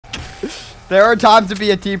There are times to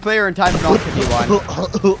be a team player and times not to be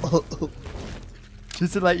one.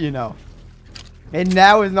 Just to let you know. And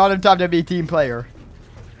now is not a time to be a team player.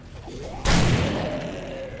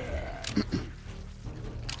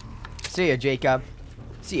 See ya, Jacob.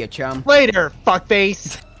 See ya, chum. Later,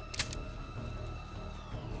 fuckface.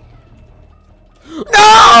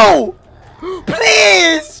 No!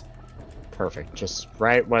 Please! Perfect. Just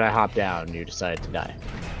right when I hop down, you decided to die.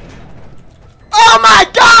 Oh my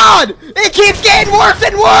god! It keeps getting worse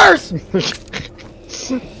and worse!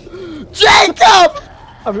 Jacob!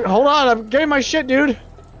 Hold on, I'm getting my shit, dude.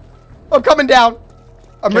 I'm coming down.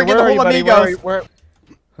 I'm bringing the whole amigos. Where?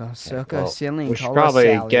 Oh, Soka, ceiling, we should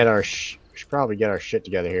probably get our shit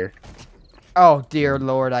together here. Oh dear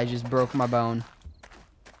lord, I just broke my bone.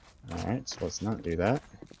 All right, so let's not do that.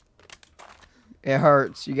 It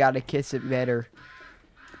hurts. You gotta kiss it better.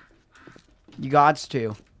 You gots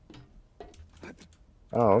to.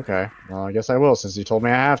 Oh, okay. Well, I guess I will since you told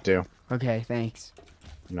me I have to. Okay, thanks.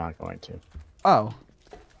 I'm not going to. Oh.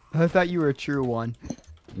 I thought you were a true one.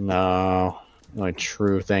 No. The only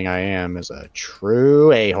true thing I am is a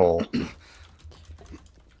true a-hole.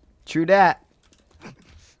 True that.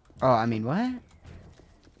 Oh, I mean, what?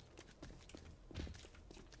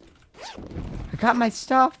 I got my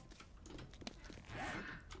stuff.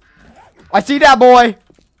 I see that boy.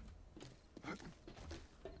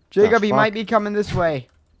 Jacob, he might be coming this way.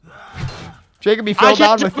 Jacob, he fell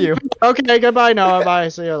down with you. Okay, goodbye, Noah. Bye.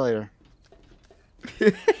 See you later.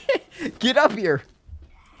 Get up here.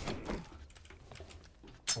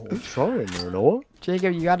 I'm trying there, Noah.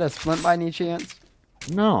 Jacob, you got a splint by any chance?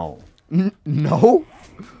 No. No?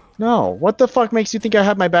 No. What the fuck makes you think I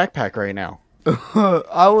have my backpack right now?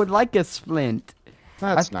 I would like a splint.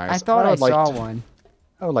 That's nice. I thought I saw one.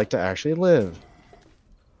 I would like to actually live.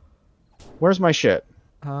 Where's my shit?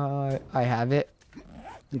 I have it.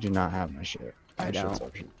 You do not have my shit. I don't.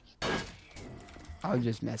 I was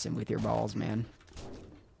just messing with your balls, man.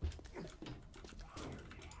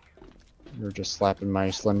 You're just slapping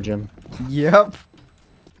my Slim Jim. Yep.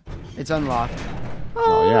 It's unlocked.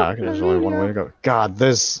 Oh yeah, there's only one way to go. God,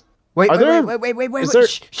 this. Wait, Are there... wait. There...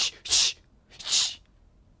 Shh.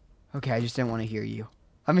 Okay, I just didn't want to hear you.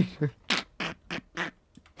 I mean.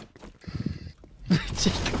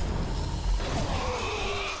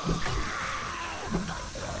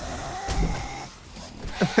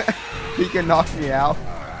 He can knock me out.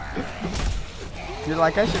 You're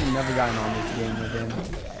like, I should have never gotten on this game with him.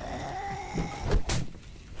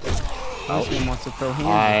 This game wants to throw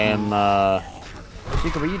hands.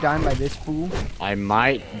 Jacob, are you dying by this fool? I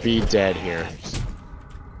might be dead here.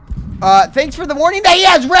 Thanks for the warning that he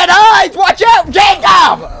has red eyes! Watch out,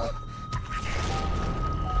 Jacob!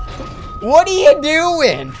 What are you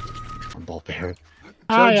doing? I'm ball bear.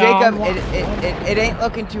 So, Jacob, it ain't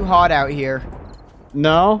looking too hot out here.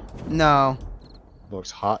 No? No.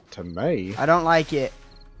 Looks hot to me. I don't like it.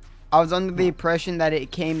 I was under the impression that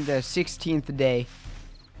it came the 16th day.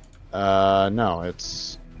 No,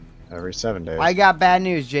 it's every 7 days. I got bad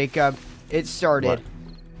news, Jacob. It started.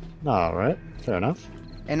 What? Alright, fair enough.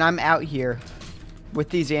 And I'm out here with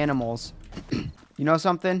these animals. You know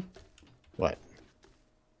something? What?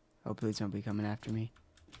 Oh, please don't be coming after me.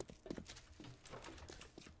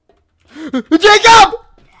 Jacob!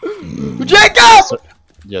 Jacob!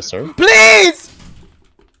 Yes, sir. Please!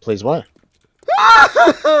 Please what?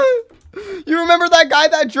 You remember that guy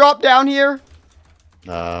that dropped down here?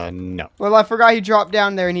 No. Well, I forgot he dropped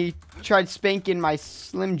down there and he tried spanking my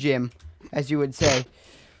Slim Jim, as you would say.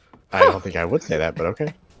 I don't think I would say that, but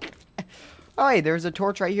okay. Oh, hey, there's a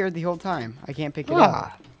torch right here the whole time. I can't pick it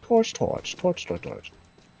up. Torch.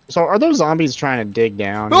 So, are those zombies trying to dig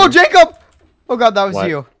down? Oh, Jacob! Oh, God, that was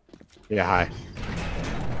you. Yeah, hi.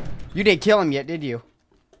 You didn't kill him yet, did you?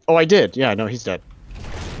 Oh, I did. Yeah, no, he's dead.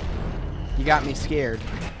 You got me scared.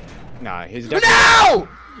 Nah, he's dead. No!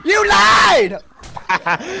 You lied!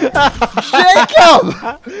 Jacob!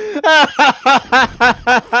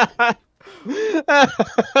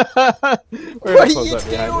 What are you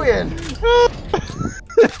doing?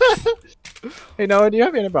 Hey, Noah, do you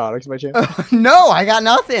have antibiotics by chance? No, I got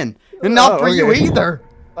nothing. And not for you either.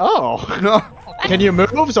 Oh. No. Can you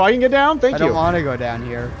move so I can get down? Thank you. I don't want to go down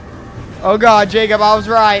here. Oh, God, Jacob, I was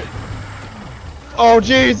right. Oh,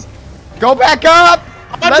 jeez. Go back up.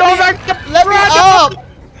 Let me up.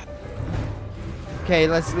 Okay,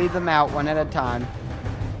 let's leave them out one at a time.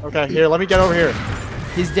 Okay, here, let me get over here.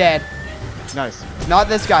 He's dead. Nice. Not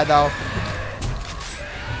this guy, though.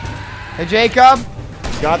 Hey, Jacob.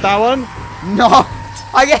 Got that one? No.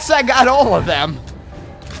 I guess I got all of them.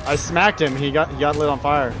 I smacked him. He got lit on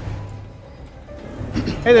fire.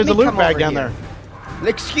 Hey, there's a loot bag down there.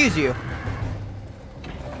 Excuse you.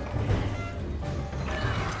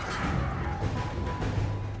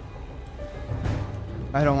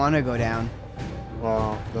 I don't want to go down.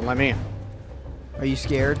 Well, then let me. Are you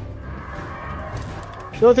scared?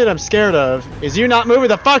 The only thing I'm scared of is you not moving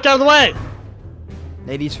the fuck out of the way!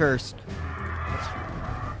 Ladies first.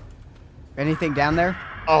 Anything down there?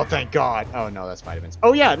 Oh, thank God. Oh, no, that's vitamins.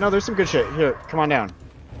 Oh, yeah, no, there's some good shit. Here, come on down.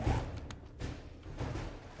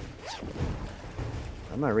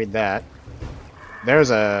 I'm gonna read that.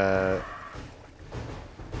 There's a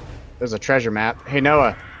treasure map. Hey,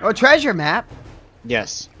 Noah. Oh, treasure map?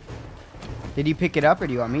 Yes. Did you pick it up or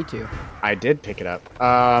do you want me to? I did pick it up.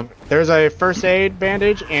 There's a first aid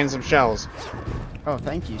bandage and some shells. Oh,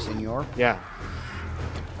 thank you, senor. Yeah.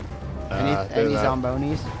 Any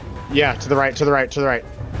zombonis? Yeah, to the right, to the right, to the right.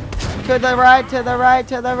 To the right, to the right,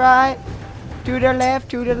 to the right. To the left,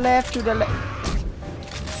 to the left, to the left.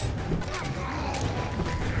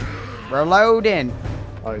 Reloading.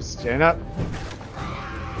 Oh, he's standing up.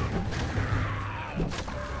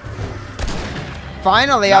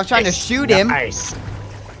 Finally, I was trying to shoot him. Nice.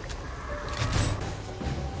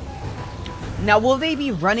 Now, will they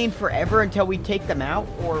be running forever until we take them out,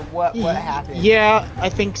 or what happens? Yeah, I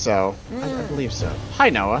think so. I believe so. Hi,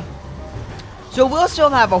 Noah. So we'll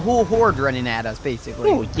still have a whole horde running at us,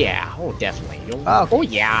 basically. Oh, yeah. Oh, definitely. Oh, okay. Oh,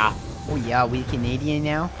 yeah. Oh, yeah, we Canadian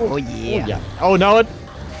now? Oh, yeah. Oh, yeah. Oh, Noah.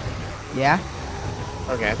 Yeah?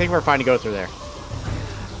 Okay, I think we're fine to go through there.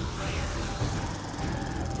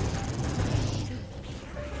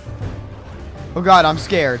 Oh, God, I'm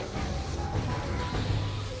scared.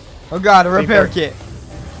 Oh, God, a repair kit.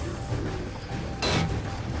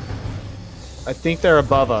 I think they're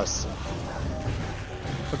above us.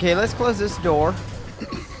 Okay, let's close this door.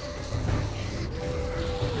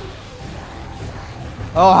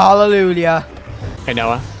 Oh, hallelujah. Hey,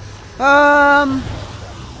 Noah.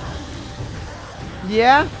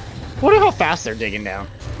 Yeah? Wonder how fast they're digging down.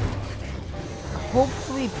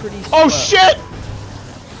 Hopefully pretty slow. Oh, shit!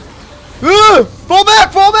 Fall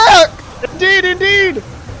back! Fall back! Indeed, indeed!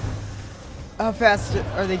 How fast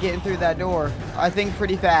are they getting through that door? I think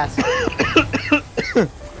pretty fast.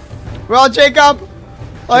 Well, Jacob,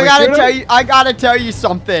 I gotta tell you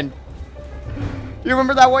something. You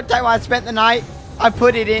remember that one time I spent the night? I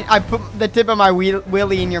put the tip of my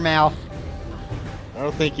willy in your mouth. I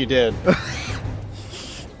don't think you did.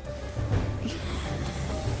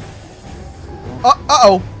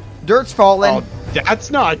 Uh-oh. Dirt's falling. Oh,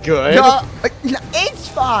 that's not good. No, it's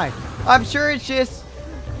fine. I'm sure it's just...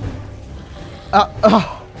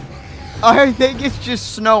 I think it's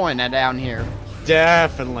just snowing down here.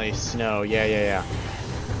 Definitely snow. Yeah.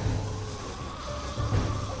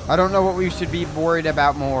 I don't know what we should be worried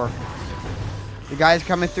about more. The guys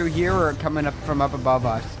coming through here or coming up from up above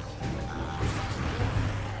us?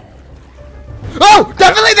 Oh!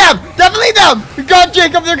 Definitely them! Definitely them! God,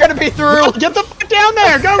 Jacob, they're gonna be through! Oh, get the fuck down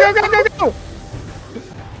there! Go, go, go, go, go!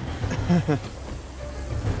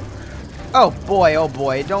 Oh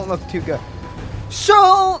boy, it don't look too good.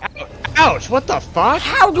 So... Ouch, what the fuck?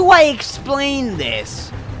 How do I explain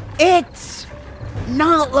this? It's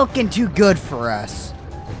not looking too good for us.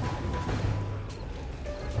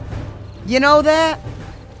 You know that?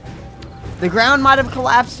 The ground might have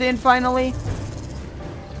collapsed in finally.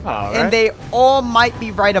 All right. And they all might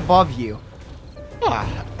be right above you.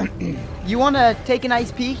 Ah. You want to take a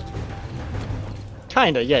nice peek?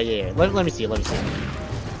 Kinda, yeah. Let me see,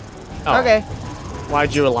 Oh. Okay.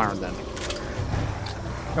 Why'd you alarm them?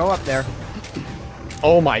 Go up there.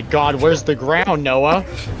 Oh my god, where's the ground, Noah?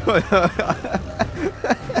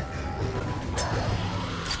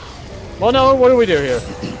 Well, Noah, what do we do here?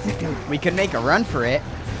 We could make a run for it.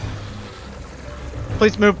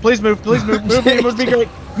 Please move, please move, please move, move me, move me, great.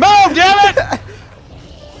 Move, damn it!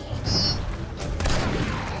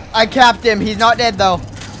 I capped him. He's not dead, though.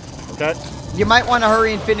 Okay. You might want to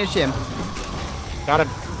hurry and finish him. Got him.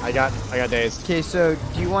 I got dazed. Okay, so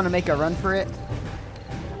do you want to make a run for it?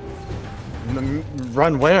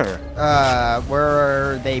 Run where?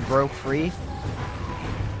 Where they broke free.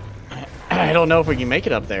 I don't know if we can make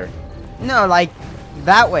it up there. No, like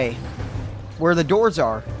that way, where the doors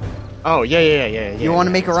are. Oh, yeah. You want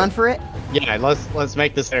to make a run for it? Yeah, let's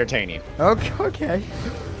make this entertaining. Okay.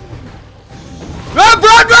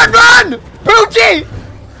 Run! Poochie!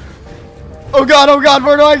 Oh god,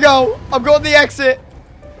 where do I go? I'm going to the exit.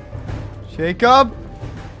 Jacob!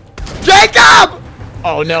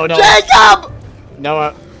 Oh, no. Jacob!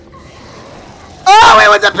 Noah. Oh, it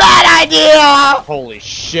was a bad idea! Holy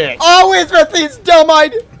shit. Always with these dumb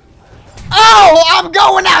ideas. Oh, I'm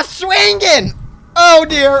going out swinging! Oh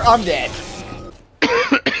dear, I'm dead.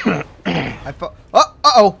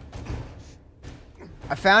 Uh-oh.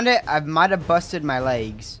 I found it. I might have busted my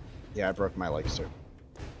legs. Yeah, I broke my legs too.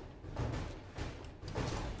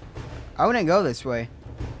 I wouldn't go this way.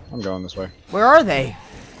 I'm going this way. Where are they?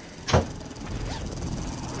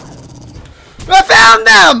 I found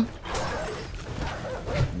them!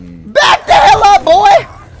 Back the hell up, boy!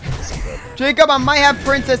 Jacob, I might have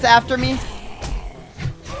Princess after me.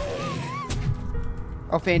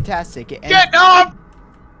 Oh, fantastic. Get off!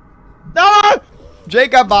 No!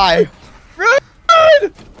 Jacob, bye. Run!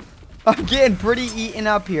 I'm getting pretty eaten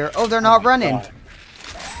up here. Oh, they're not running. God.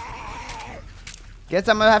 Guess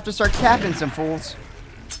I'm gonna have to start capping some fools.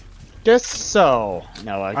 Guess so.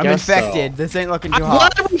 No, I I'm guess infected. so. This ain't looking too I'm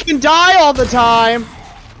hot. glad we can die all the time.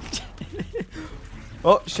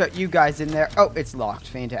 Oh, shut you guys in there. Oh, it's locked.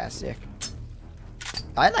 Fantastic.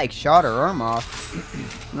 I like shot her arm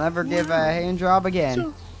off. Never give a hand job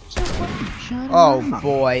again. Oh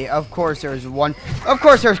boy, of course there's one. Of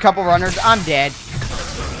course there's a couple runners. I'm dead.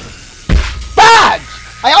 Fudge!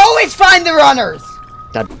 I always find the runners!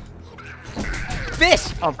 God.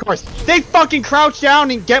 Fish! Of course. They fucking crouch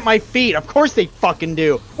down and get my feet. Of course they fucking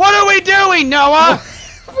do. What are we doing, Noah?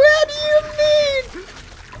 What do you mean?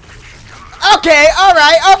 Okay,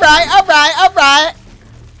 alright.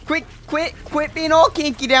 Quit being all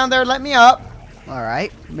kinky down there. Let me up.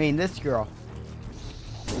 Alright. I mean, this girl.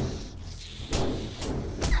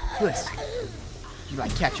 Listen. You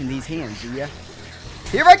like catching these hands, do ya?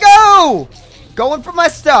 Here I go! Going for my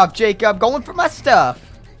stuff, Jacob. Going for my stuff.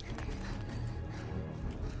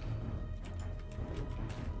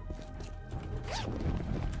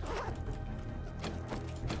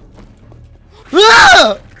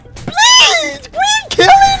 Ah! Please! Quit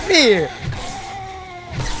killing me!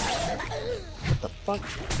 What the fuck?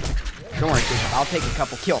 Don't worry, Jacob. I'll take a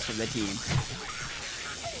couple kills from the team.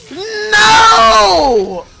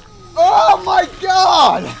 No! Oh my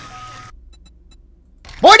god!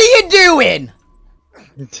 What are you doing?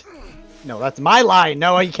 No, that's my line,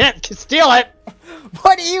 Noah. You can't steal it.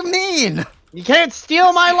 What do you mean? You can't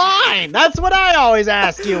steal my line. That's what I always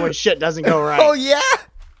ask you when shit doesn't go right. Oh yeah?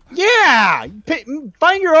 Yeah!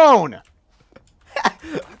 Find your own!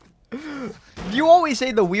 You always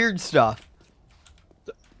say the weird stuff.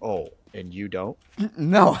 Oh, and you don't?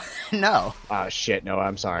 No, no. Ah, shit, no,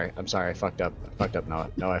 I'm sorry. I'm sorry, I fucked up. I fucked up, Noah.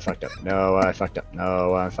 No, I fucked up. No, I fucked up.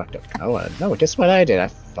 No, I fucked up. No, guess what I did? I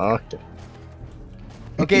fucked it.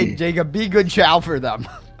 Okay, Jacob, be good chow for them.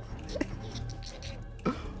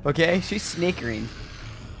 Okay, she's snickering.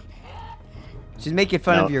 She's making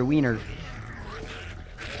fun of your wiener.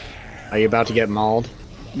 Are you about to get mauled?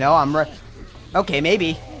 No, I'm right. Okay,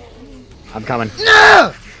 maybe. I'm coming.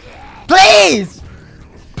 No! Please!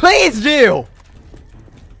 Please do!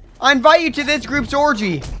 I invite you to this group's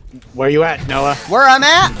orgy. Where you at, Noah? Where I'm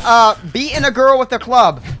at? Beating a girl with a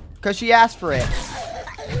club. Because she asked for it.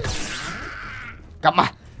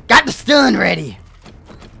 Got the stun ready.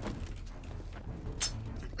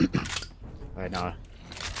 Alright, Noah.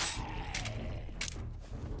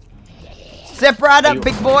 Step right up,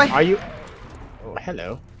 big boy. Are you? Oh,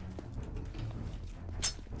 hello.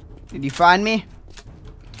 Did you find me?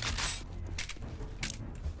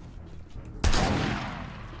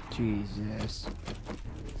 Jesus.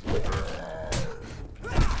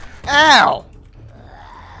 Ow!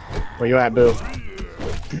 Where you at, boo?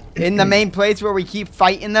 In the main place where we keep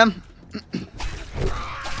fighting them?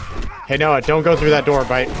 Hey, Noah, don't go through that door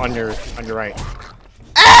on your right.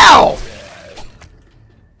 Ow!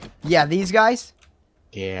 Yeah, these guys?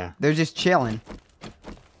 Yeah. They're just chilling.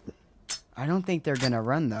 I don't think they're gonna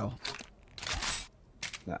run, though.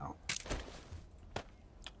 No.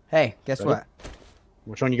 Hey, guess Ready? what?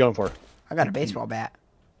 Which one you going for? I got a baseball bat.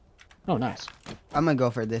 Oh, nice. I'm gonna go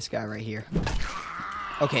for this guy right here.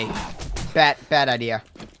 Okay. Bad idea.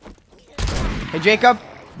 Hey, Jacob.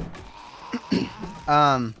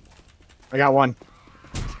 I got one.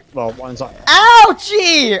 Well, one's on.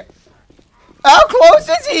 Ouchie! How close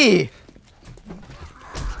is he?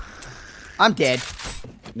 I'm dead.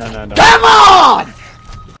 No. Come on!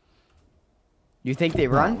 You think they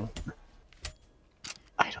run?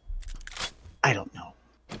 I don't know.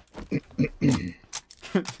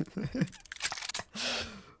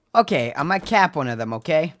 Okay, I'm gonna cap one of them,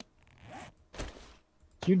 okay?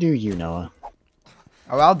 You do you, Noah.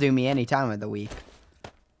 Oh, I'll do me any time of the week.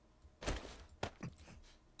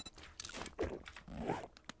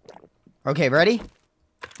 Okay, ready?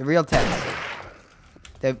 The real test.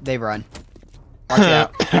 They run. Watch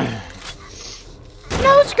out.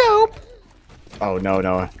 No scope! Oh, no,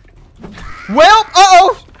 Noah. Well,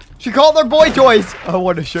 uh-oh! She called their boy toys. I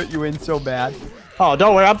want to shut you in so bad. Oh,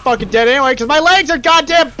 don't worry, I'm fucking dead anyway, because my legs are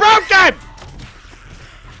goddamn broken!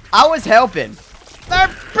 I was helping.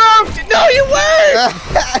 They're broken! No, you weren't!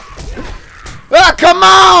 Ah, come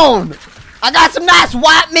on! I got some nice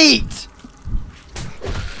white meat!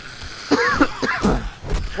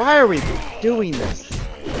 Why are we doing this?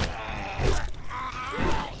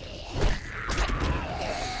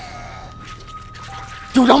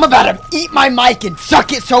 Dude, I'm about to eat my mic and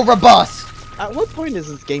suck it so robust. At what point is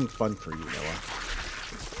this game fun for you, Noah?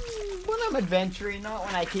 When I'm adventuring, not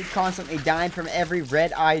when I keep constantly dying from every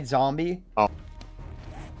red-eyed zombie. Oh.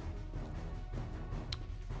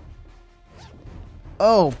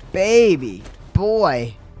 Oh, baby.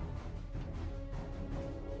 Boy.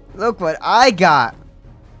 Look what I got.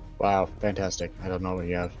 Wow, fantastic. I don't know what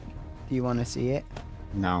you have. Do you want to see it?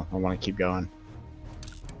 No, I want to keep going.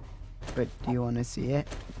 But do you want to see it?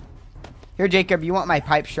 Here, Jacob, you want my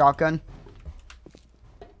pipe shotgun?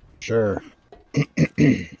 Sure.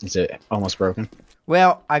 Is it almost broken?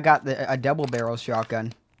 Well, I got a double barrel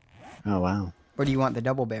shotgun. Oh, wow. Or do you want the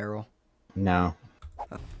double barrel? No.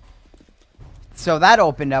 So that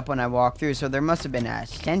opened up when I walked through, so there must have been a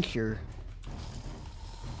sensor.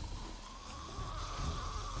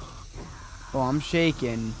 Oh, I'm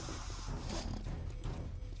shaking.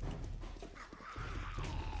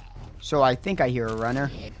 So I think I hear a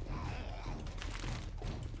runner.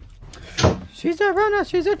 She's a runner,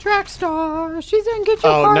 she's a track star. She's in get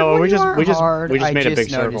your heart no, when we you just aren't we just hard. we just I made a just big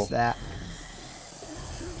circle. noticed that.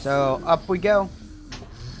 So up we go.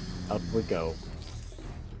 Up we go.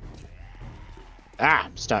 Ah,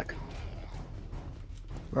 I'm stuck.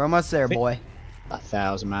 We're almost there, boy.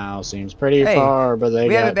 1,000 miles seems pretty Hey, far, but they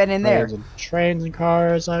we haven't got been in there. planes and trains and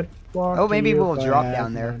cars. I'd walk. Oh, maybe to we'll if I drop had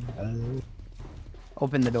down there. one.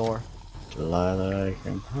 Open the door. July, I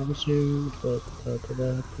can promise you.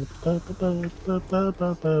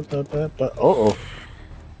 Uh-oh.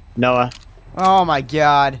 Noah. Oh my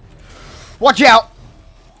god. Watch out!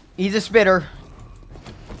 He's a spitter.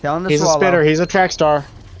 Tell him to He's swallow. a spitter. He's a track star.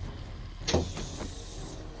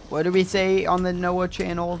 What do we say on the Noah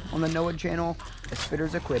channel? On the Noah channel? A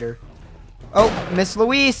spitter's a quitter. Oh, Miss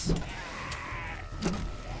Louise!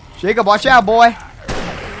 Jacob, watch out, boy!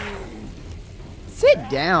 Sit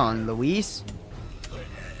down, Luis.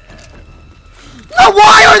 No,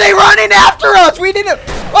 why are they running after us? We didn't.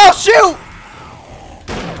 Oh, shoot!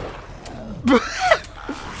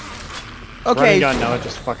 Okay. Run and gun, Noah.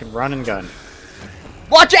 Just fucking run and gun.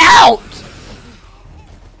 Watch out!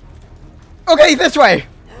 Okay, this way.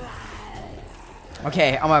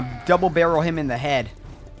 Okay, I'm gonna double barrel him in the head.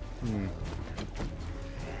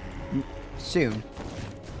 Soon.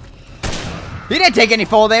 He didn't take any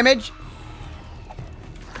fall damage.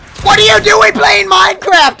 What are you doing playing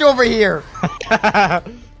Minecraft over here?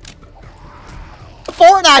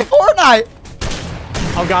 Fortnite!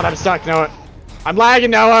 Oh god, I'm stuck, Noah. I'm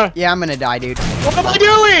lagging, Noah. Yeah, I'm gonna die, dude. What am I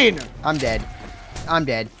doing? I'm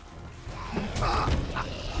dead.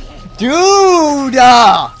 Dude!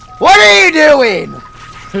 What are you doing?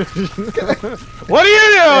 What are you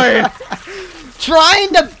doing? Trying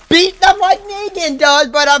to beat them like Negan does,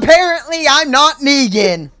 but apparently I'm not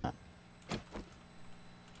Negan.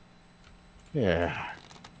 Yeah.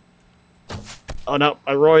 Oh no,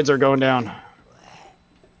 my roids are going down.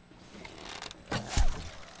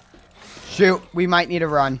 Shoot, we might need a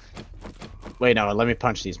run. Wait, no, let me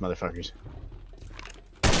punch these motherfuckers.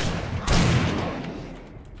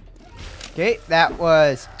 Okay, that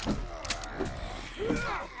was...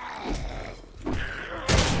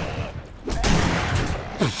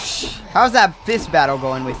 How's that fist battle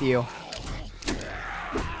going with you?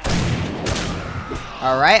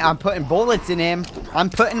 Alright, I'm putting bullets in him. I'm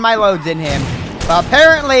putting my loads in him. But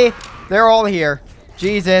apparently, they're all here.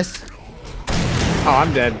 Jesus. Oh,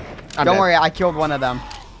 I'm dead. Don't worry, I killed one of them.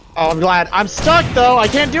 Oh, I'm glad. I'm stuck, though. I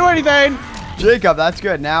can't do anything. Jacob, that's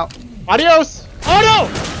good. Now, Adios. Oh, no.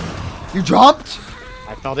 you jumped?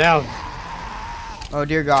 I fell down. Oh,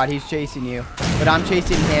 dear God, he's chasing you. But I'm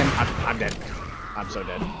chasing him. I'm dead. I'm so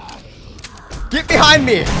dead. Get behind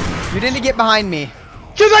me. You didn't get behind me.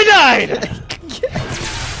 Because I died.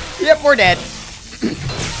 Yep, we're dead.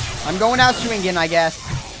 I'm going out swinging, I guess.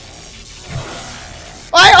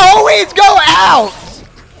 I always go out!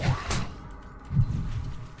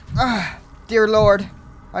 Dear Lord.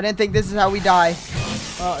 I didn't think this is how we die.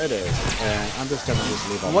 Oh, it is. Yeah, I'm just gonna just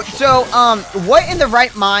leave all What? this shit. So, what in the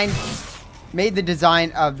right mind made the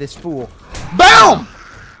design of this fool? Boom!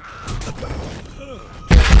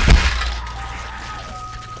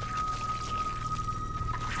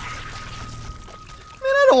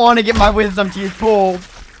 I don't want to get my wisdom teeth pulled.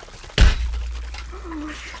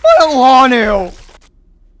 I don't want to.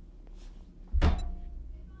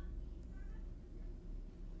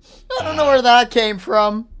 I don't know where that came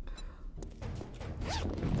from.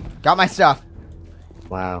 Got my stuff.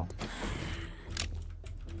 Wow.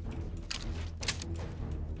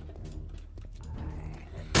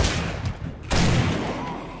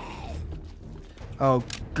 Oh,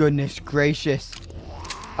 goodness gracious.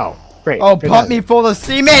 Oh, great. Oh, Good pump me full of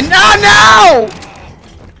semen. Oh, no!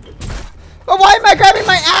 Oh, why am I grabbing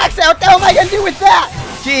my axe out? What the hell am I going to do with that?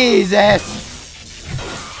 Jesus.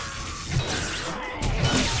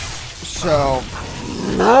 So.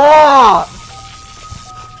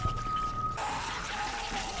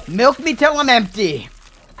 Milk me till I'm empty.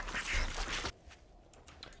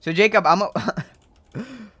 So, Jacob, I'm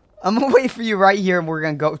gonna wait for you right here, and we're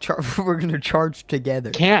gonna go. We're gonna charge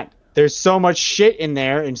together. Can't. There's so much shit in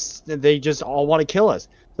there, and they just all want to kill us.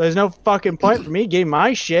 There's no fucking point for me getting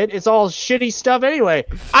my shit. It's all shitty stuff anyway.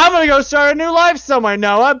 I'm gonna go start a new life somewhere,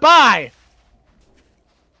 Noah. Bye!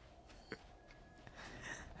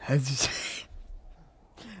 As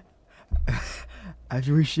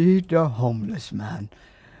we see the homeless man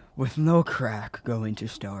with no crack going to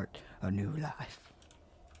start a new life.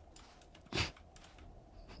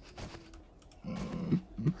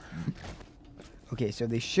 Okay, so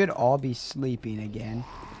they should all be sleeping again.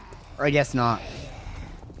 Or I guess not.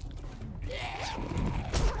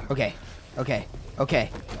 Okay, okay, okay,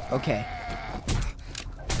 okay.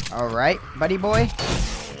 Alright, buddy boy.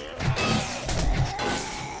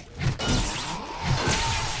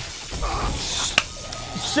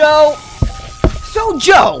 So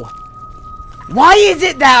Joe, why is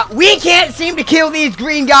it that we can't seem to kill these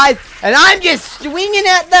green guys, and I'm just swinging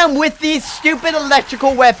at them with these stupid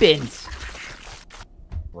electrical weapons?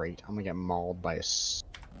 Great, I'm gonna get mauled by a...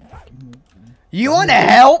 You wanna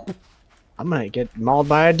help? I'm gonna get mauled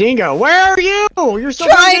by a dingo. Where are you? You're so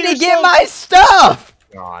trying to get my stuff!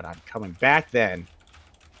 God, I'm coming back then.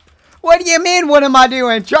 What do you mean, what am I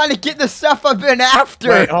doing? Trying to get the stuff I've been after.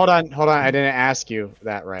 Wait, hold on. I didn't ask you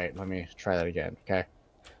that right. Let me try that again, okay?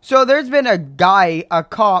 So there's been a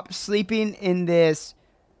cop, sleeping in this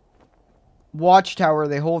watchtower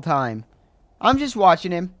the whole time. I'm just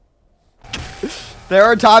watching him. There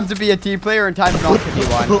are times to be a team player and times not to be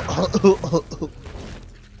one.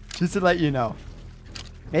 Just to let you know.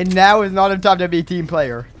 And now is not a time to be a team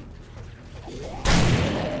player.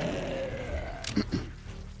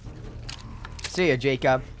 See ya,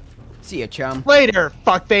 Jacob. See ya, chum. Later,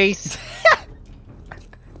 fuckface.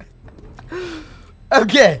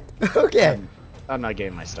 Okay. Okay. I'm not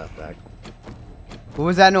getting my stuff back. What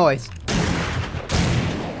was that noise?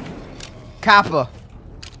 Kappa.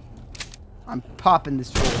 I'm popping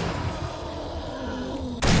this fool.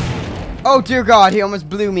 Oh, dear God. He almost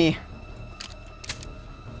blew me.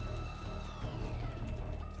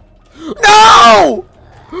 No!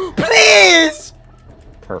 Please!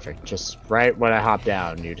 Perfect. Just right when I hop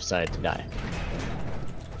down, you decided to die.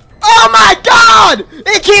 Oh my God!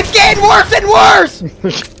 It keeps getting worse and worse!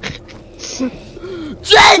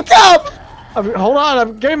 Jacob! Hold on,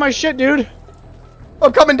 I'm getting my shit, dude.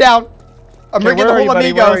 I'm coming down. I'm bringing the whole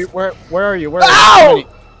amigos. Where are you? Ow!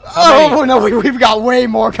 How many? Oh no, we've got way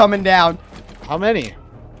more coming down. How many?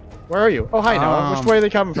 Where are you? Oh, hi, Noah. Which way are they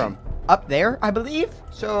coming from? Up there, I believe.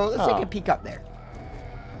 So let's take a peek up there.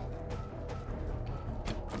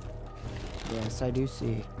 Yes, I do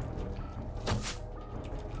see.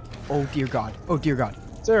 Oh dear God. Oh dear God.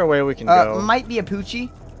 Is there a way we can go? Might be a Poochie.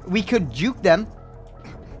 We could juke them.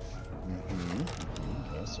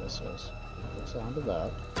 Yes. Sound of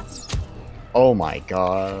that. Oh my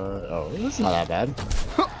God. Oh, that's not that bad.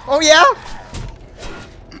 Oh yeah?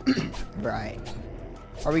 Right.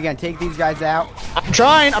 Are we gonna take these guys out? I'm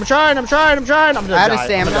trying. I'm just Out of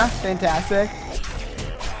stamina. Fantastic.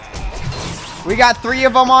 We got 3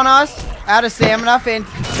 of them on us. Out of stamina.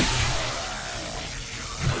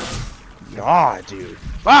 God, dude.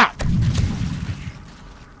 Ah!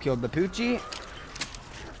 Killed the Poochie.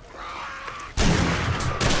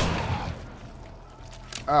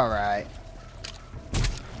 Alright.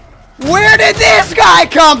 Where did this guy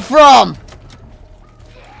come from?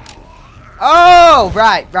 Oh,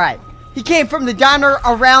 right. He came from the diner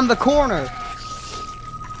around the corner.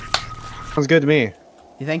 Sounds good to me.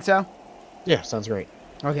 You think so? Yeah, sounds great.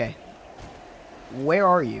 Okay. Where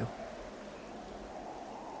are you?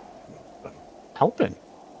 Helping.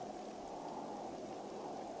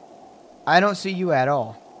 I don't see you at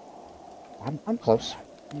all. I'm close.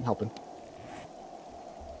 I'm helping.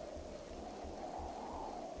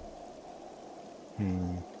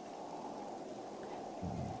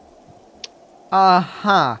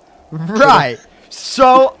 Uh-huh. Right.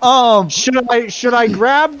 So, should I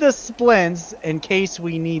grab the splints in case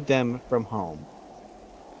we need them from home?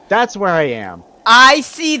 That's where I am. I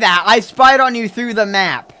see that. I spied on you through the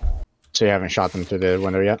map. So you haven't shot them through the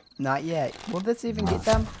window yet? Not yet. Will this even get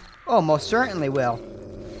them? Oh, most certainly will.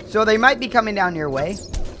 So they might be coming down your way.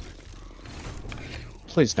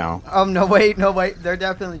 Please no. Oh, no, wait. They're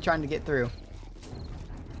definitely trying to get through.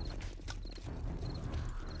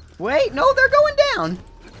 Wait, no, they're going down.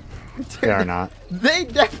 They are not. They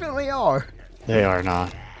definitely are. They are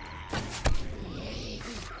not.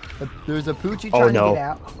 There's a Poochie trying to get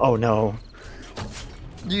out. Oh no.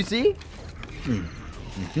 Do you see?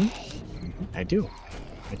 I do.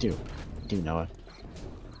 I do know it.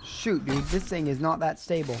 Shoot, dude, this thing is not that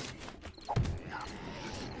stable.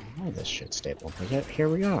 Why is this shit stable? But yet here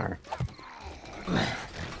we are.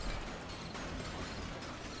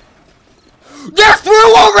 They're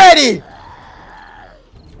through already!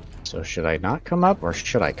 So should I not come up or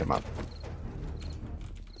should I come up?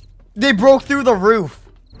 They broke through the roof.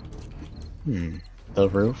 The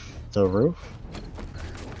roof? The roof?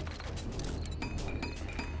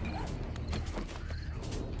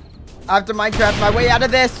 I have to Minecraft my way out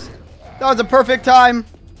of this. That was a perfect time.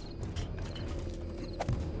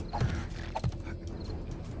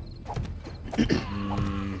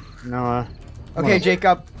 Noah. Okay,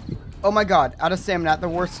 Jacob. Oh my god, out of stamina at the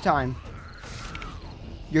worst time.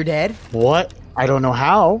 You're dead? What? I don't know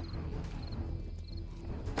how.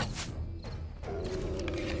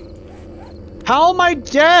 How am I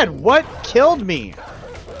dead? What killed me?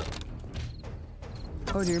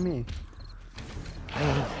 Oh dear me.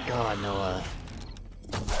 Oh god, Noah.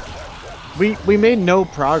 We made no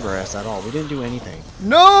progress at all. We didn't do anything.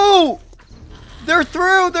 No! They're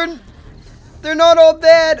through. They're not all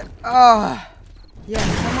dead. Ah. Yeah,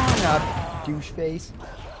 come on up, douche face.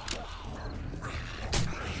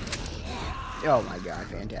 Oh my god,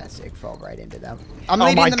 fantastic. Fall right into them. I'm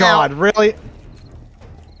leading them out. Really?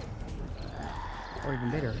 Or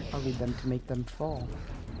even better, I'll lead them to make them fall.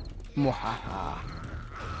 Mwahaha.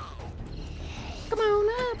 Come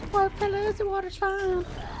on up, poor fellas, the water's fine.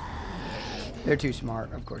 They're too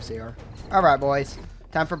smart, of course they are. Alright, boys.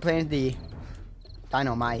 Time for playing the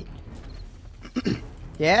dynamite.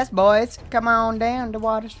 Yes, boys, come on down, the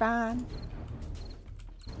water's fine.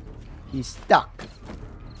 He's stuck.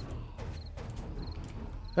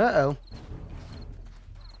 Uh-oh.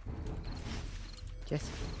 Yes.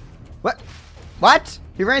 What? What?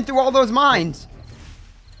 He ran through all those mines.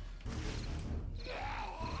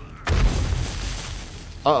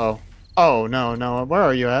 Uh-oh. Oh, no, no. Where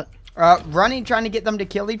are you at? Running, trying to get them to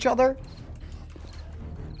kill each other.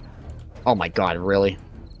 Oh my god, really?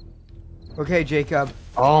 Okay, Jacob.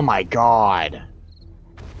 Oh my god.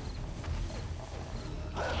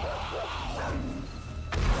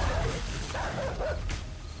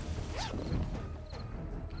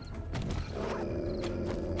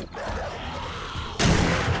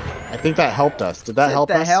 I think that helped us. Did that help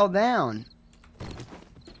us? Sit the hell down.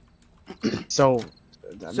 So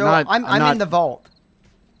I'm in the vault.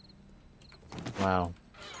 Wow.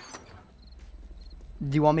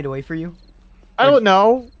 Do you want me to wait for you? I don't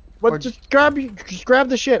know. What? Just grab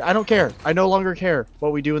the shit. I don't care. I no longer care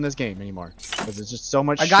what we do in this game anymore because it's just so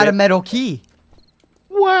much. I got a metal key.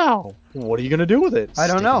 Wow. What are you gonna do with it? I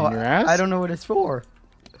don't know. Stick it in your ass? I don't know what it's for.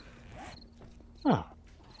 Oh.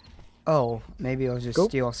 Oh, maybe it'll just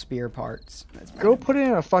steal spear parts. That's Go put it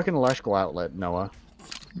in a fucking electrical outlet, Noah.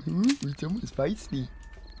 It's almost feisty.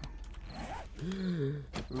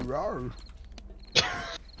 Rawr.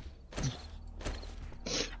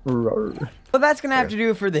 Rawr. Well, that's gonna have to do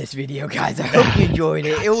it for this video, guys. I hope you enjoyed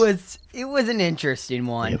it. It was an interesting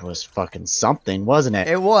one. It was fucking something, wasn't it?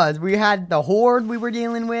 It was. We had the horde we were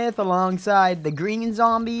dealing with alongside the green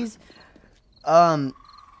zombies.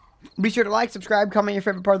 Be sure to like, subscribe, comment your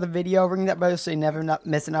favorite part of the video, ring that bell so you never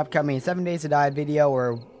miss an upcoming 7 Days to Die video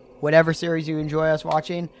or whatever series you enjoy us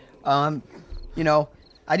watching. You know,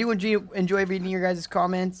 I do enjoy reading your guys'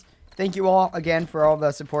 comments. Thank you all again for all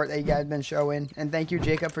the support that you guys have been showing, and thank you,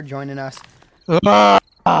 Jacob, for joining us. But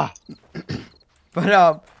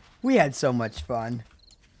we had so much fun.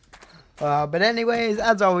 But anyways,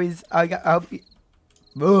 as always, I hope you.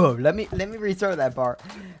 Whoa, let me restart that part.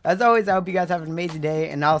 As always, I hope you guys have an amazing day,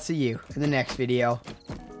 and I'll see you in the next video.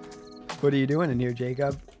 What are you doing in here,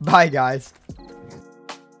 Jacob? Bye, guys.